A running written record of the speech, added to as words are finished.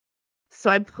So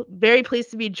I'm very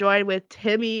pleased to be joined with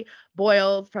Timmy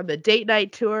Boyle from the Date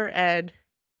Night Tour. And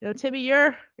Timmy,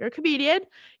 you're a comedian,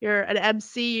 you're an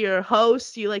MC, you're a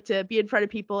host. You like to be in front of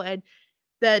people, and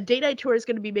the Date Night Tour is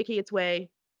going to be making its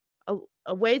way a,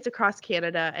 a ways across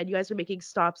Canada, and you guys are making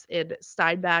stops in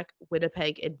Steinbach,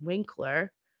 Winnipeg, and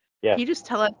Winkler. Yes. Can you just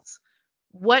tell us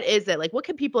what is it like? What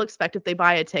can people expect if they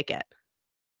buy a ticket?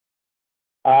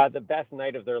 The best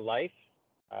night of their life.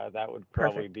 That would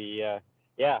probably Perfect. be,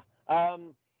 yeah.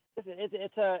 Listen,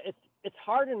 it's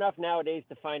hard enough nowadays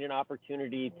to find an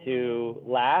opportunity to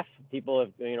laugh. People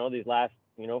have, these last,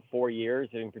 4 years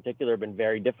in particular have been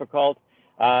very difficult.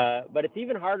 But it's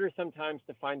even harder sometimes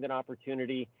to find an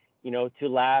opportunity, to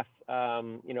laugh,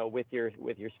 with your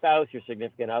spouse, your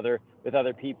significant other, with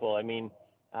other people. I mean,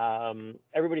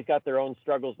 everybody's got their own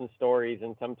struggles and stories,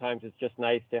 and sometimes it's just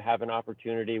nice to have an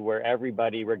opportunity where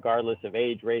everybody, regardless of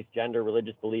age, race, gender,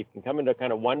 religious belief, can come into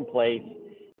kind of one place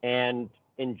and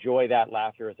enjoy that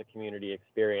laughter as a community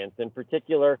experience. In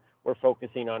particular, we're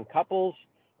focusing on couples.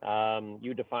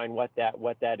 You define what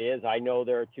that is. I know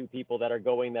there are two people that are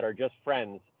going that are just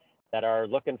friends that are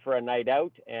looking for a night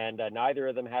out, and neither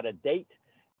of them had a date.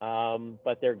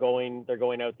 But they're going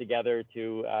out together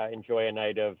to enjoy a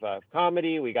night of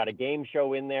comedy. We got a game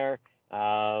show in there,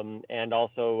 and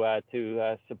also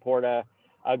to support a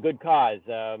good cause,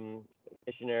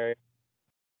 missionary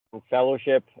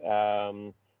fellowship,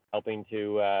 helping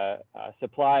to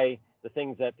supply the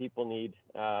things that people need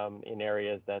in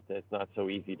areas that it's not so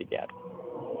easy to get.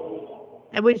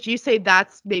 And would you say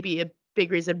that's maybe a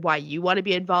big reason why you want to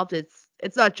be involved?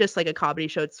 It's not just like a comedy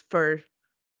show, it's for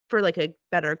like a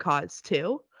better cause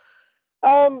too.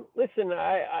 Listen,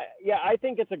 yeah, I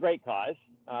think it's a great cause,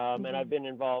 and I've Mhm. been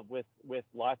involved with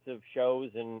lots of shows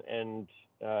and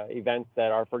events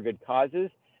that are for good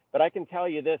causes. But I can tell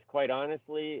you this, quite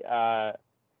honestly,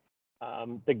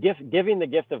 giving the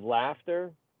gift of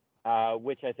laughter,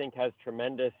 which I think has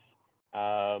tremendous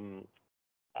um,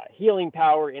 healing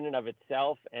power in and of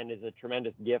itself, and is a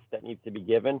tremendous gift that needs to be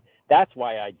given. That's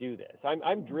why I do this.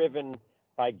 I'm driven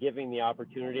by giving the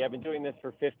opportunity. I've been doing this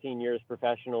for 15 years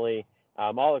professionally,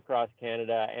 all across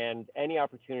Canada, and any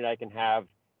opportunity I can have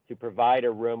to provide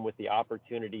a room with the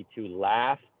opportunity to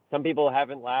laugh. Some people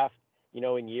haven't laughed,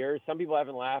 in years. Some people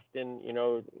haven't laughed in,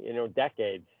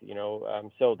 decades.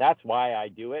 So that's why I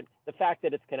do it. The fact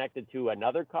that it's connected to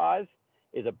another cause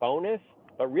is a bonus,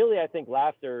 but really I think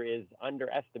laughter is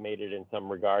underestimated in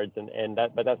some regards,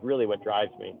 but that's really what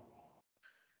drives me.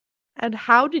 And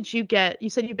how did you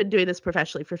said you've been doing this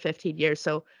professionally for 15 years.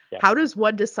 So Yeah. how does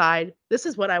one decide this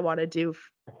is what I want to do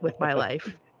with my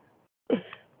life?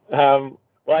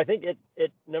 Well, I think it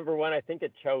number one, I think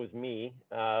it chose me.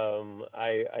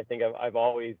 I think I've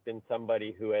always been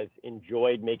somebody who has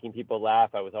enjoyed making people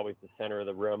laugh. I was always the center of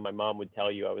the room. My mom would tell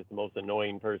you I was the most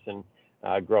annoying person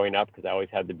growing up because I always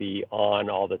had to be on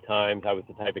all the time. I was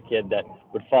the type of kid that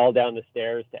would fall down the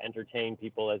stairs to entertain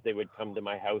people as they would come to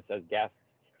my house as guests,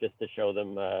 just to show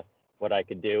them what I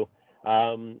could do.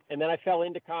 And then I fell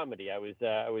into comedy. I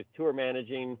was tour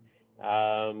managing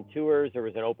tours. There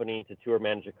was an opening to tour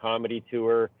manage a comedy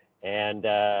tour, and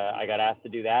I got asked to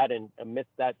do that. And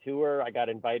amidst that tour, I got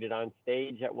invited on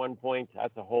stage at one point.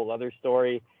 That's a whole other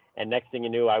story. And next thing you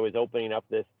knew, I was opening up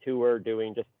this tour,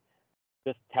 doing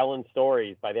just telling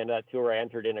stories. By the end of that tour, I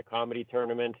entered in a comedy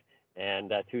tournament,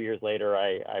 and 2 years later,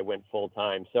 I went full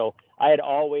time. So I had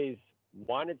always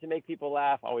wanted to make people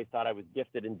laugh. Always thought I was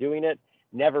gifted in doing it.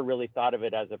 Never really thought of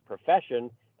it as a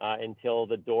profession until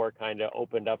the door kind of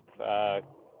opened up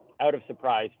out of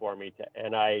surprise for me,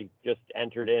 and I just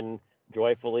entered in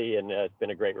joyfully, and it's been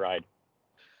a great ride.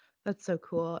 That's so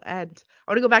cool. And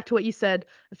I want to go back to what you said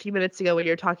a few minutes ago when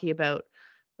you were talking about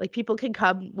like people can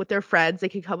come with their friends, they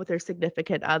can come with their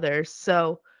significant others.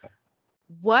 So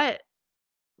what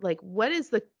what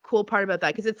is the cool part about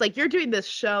that? Because it's like you're doing this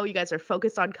show, you guys are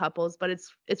focused on couples, but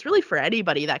it's really for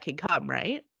anybody that can come,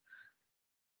 right?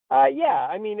 Yeah,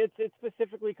 I mean it's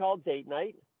specifically called date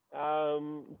night,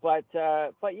 but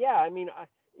yeah, I mean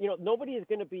nobody is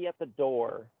going to be at the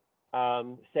door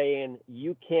saying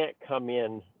you can't come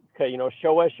in.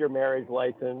 Show us your marriage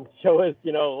license, show us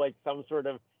like some sort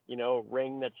of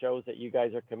ring that shows that you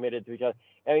guys are committed to each other.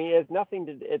 I mean, it's nothing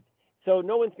to it. So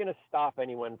no one's going to stop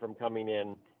anyone from coming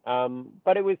in.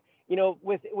 But it was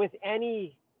with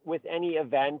any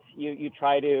event, you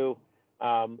try to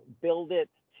build it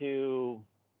to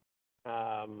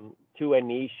a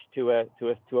niche, to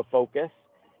a focus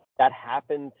that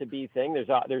happens to be thing.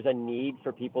 There's a need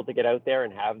for people to get out there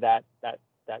and have that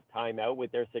time out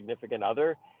with their significant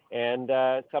other, and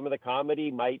some of the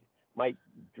comedy might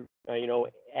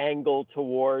angle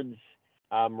towards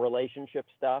relationship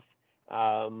stuff.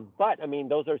 But I mean,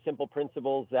 those are simple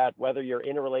principles that whether you're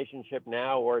in a relationship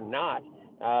now or not,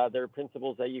 they're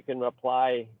principles that you can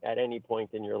apply at any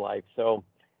point in your life. So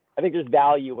I think there's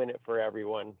value in it for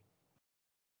everyone.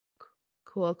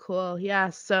 Cool, cool. Yeah.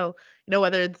 So,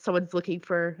 whether someone's looking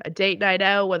for a date night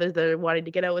out, whether they're wanting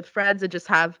to get out with friends and just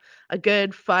have a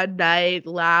good, fun night,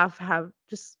 laugh,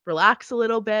 just relax a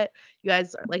little bit. You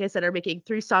guys, like I said, are making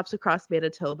 3 stops across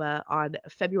Manitoba on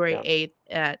February Yeah.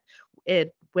 8th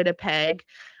in Winnipeg,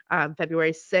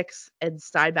 February 6th in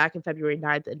Steinbach, and February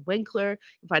 9th in Winkler.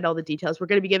 You can find all the details. We're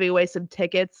going to be giving away some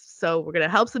tickets. So, we're going to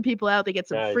help some people out. They get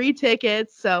some Nice. free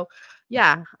tickets. So,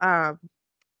 yeah.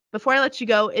 Before I let you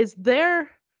go, is there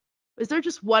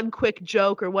just one quick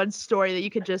joke or one story that you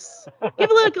could just give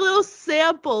like a little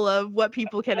sample of what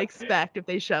people can expect if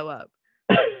they show up?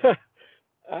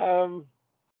 um,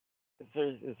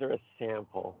 is there a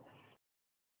sample?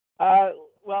 Uh,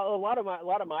 well, a lot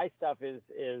of my stuff is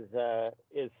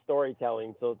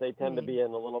storytelling, so they tend to Mm, be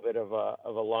in a little bit of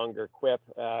a longer quip.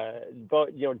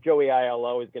 But Joey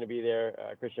ILO is going to be there,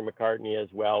 Christian McCartney as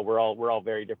well. We're all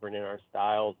very different in our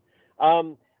styles.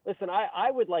 Listen,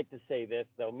 I would like to say this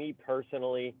though, me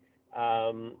personally.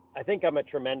 I think I'm a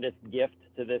tremendous gift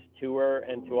to this tour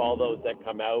and to all those that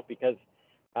come out because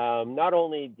not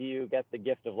only do you get the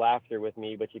gift of laughter with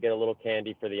me, but you get a little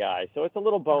candy for the eye. So it's a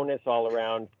little oh, bonus all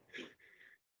around.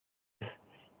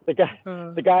 The guy,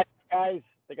 uh, the guy,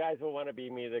 the guys will want to be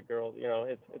me. The girls,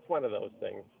 it's one of those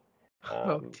things.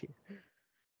 oh Um, dear.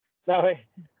 now,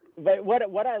 but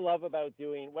what I love about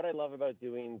doing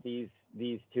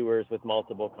these tours with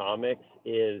multiple comics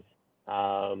is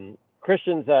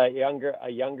Christian's a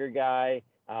younger guy,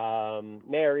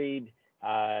 married.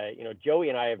 Joey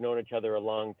and I have known each other a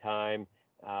long time,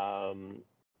 um,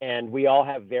 and we all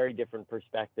have very different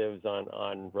perspectives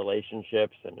on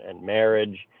relationships and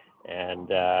marriage, and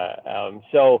we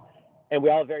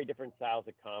all have very different styles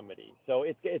of comedy. So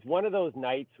it's one of those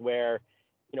nights where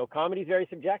comedy is very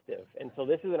subjective, and so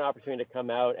this is an opportunity to come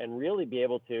out and really be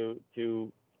able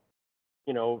to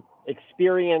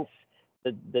experience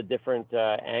the different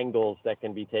angles that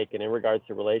can be taken in regards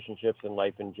to relationships and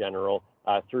life in general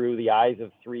through the eyes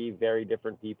of three very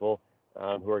different people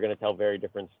who are going to tell very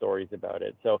different stories about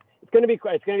it. So it's going to be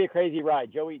a crazy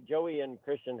ride. Joey and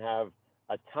Christian have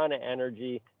a ton of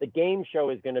energy. The game show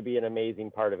is going to be an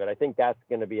amazing part of it. I think that's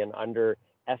going to be an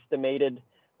underestimated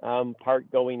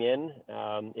part going in,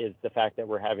 is the fact that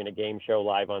we're having a game show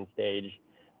live on stage.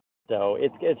 So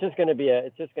it's just going to be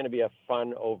a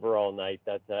fun overall night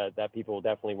that people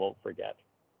definitely won't forget.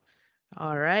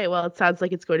 All right. Well, it sounds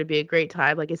like it's going to be a great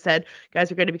time. Like I said,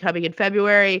 guys are going to be coming in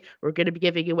February. We're going to be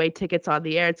giving away tickets on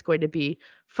the air. It's going to be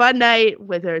fun night,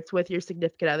 whether it's with your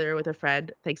significant other or with a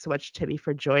friend. Thanks so much, Timmy,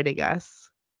 for joining us.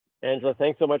 Angela,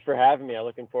 thanks so much for having me. I'm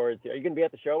looking forward to. Are you going to be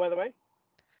at the show, by the way?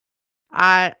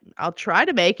 I'll try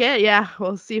to make it. Yeah,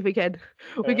 we'll see if we can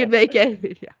make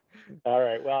it. Yeah. All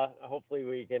right. Well, hopefully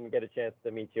we can get a chance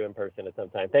to meet you in person at some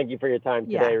time. Thank you for your time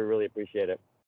today. Yeah. We really appreciate it.